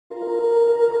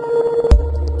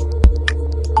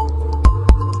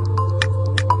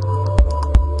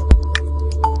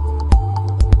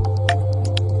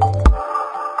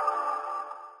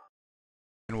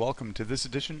to this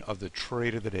edition of the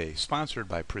Trade of the Day, sponsored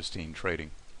by Pristine Trading.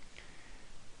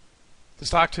 The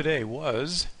stock today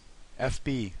was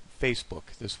FB, Facebook.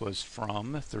 This was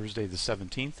from Thursday the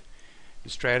 17th. The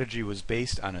strategy was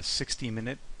based on a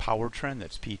 60-minute power trend,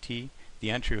 that's PT. The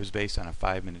entry was based on a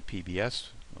 5-minute PBS.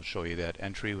 I'll show you that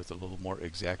entry with a little more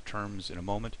exact terms in a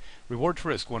moment. Reward to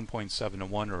risk 1.7 to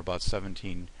 1, or about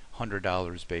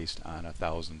 $1,700 based on a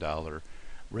 $1,000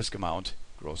 risk amount,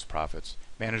 gross profits.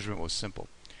 Management was simple.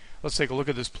 Let's take a look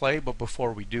at this play, but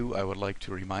before we do, I would like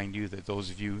to remind you that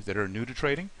those of you that are new to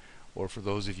trading, or for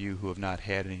those of you who have not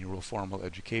had any real formal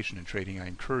education in trading, I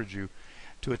encourage you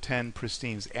to attend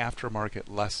Pristine's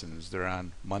aftermarket lessons. They're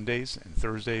on Mondays and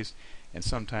Thursdays, and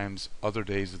sometimes other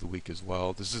days of the week as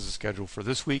well. This is the schedule for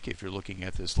this week. If you're looking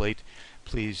at this late,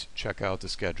 please check out the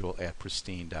schedule at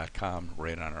pristine.com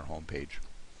right on our homepage.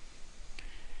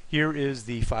 Here is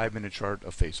the 5-minute chart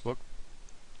of Facebook.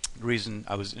 The reason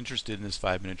I was interested in this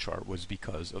 5-minute chart was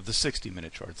because of the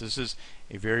 60-minute chart. This is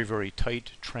a very, very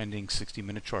tight trending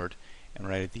 60-minute chart, and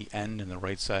right at the end and the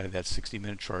right side of that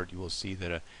 60-minute chart you will see that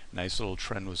a nice little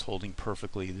trend was holding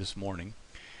perfectly this morning.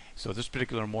 So this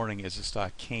particular morning, as the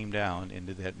stock came down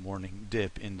into that morning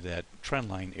dip into that trend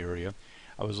line area,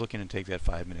 I was looking to take that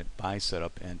 5-minute buy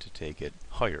setup and to take it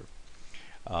higher.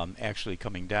 Actually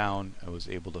coming down, I was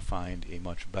able to find a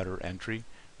much better entry,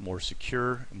 more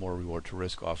secure, more reward to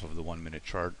risk off of the 1-minute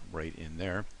chart right in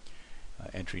there.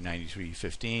 Entry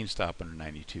 93.15, stop under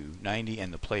 92.90,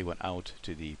 and the play went out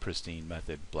to the Pristine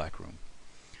method black room.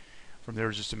 From there, it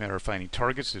was just a matter of finding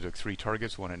targets. It took 3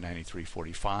 targets, one at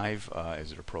 93.45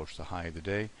 as it approached the high of the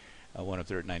day, one up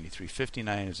there at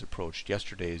 93.59 as it approached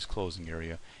yesterday's closing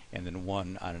area, and then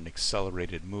one on an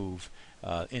accelerated move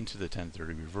into the 10:30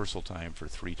 reversal time for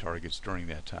 3 targets during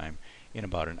that time in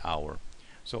about an hour.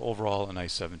 So overall, a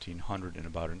nice 1,700 in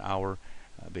about an hour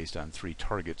based on 3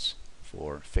 targets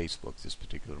for Facebook this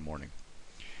particular morning.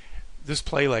 This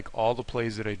play, like all the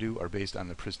plays that I do, are based on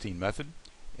the Pristine method,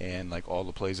 and like all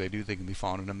the plays I do, they can be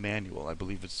found in a manual. I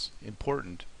believe it's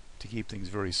important to keep things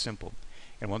very simple,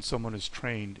 and once someone is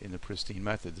trained in the Pristine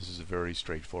method, this is a very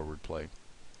straightforward play.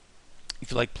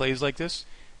 If you like plays like this,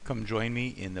 come join me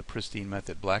in the Pristine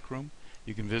method black room.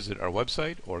 You can visit our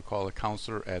website or call a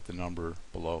counselor at the number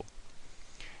below.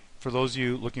 For those of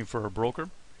you looking for a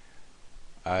broker,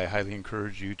 I highly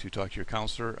encourage you to talk to your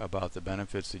counselor about the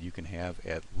benefits that you can have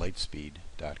at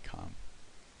lightspeed.com.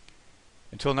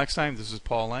 Until next time, this is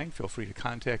Paul Lang. Feel free to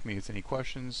contact me with any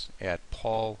questions at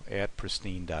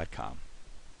paul@pristine.com.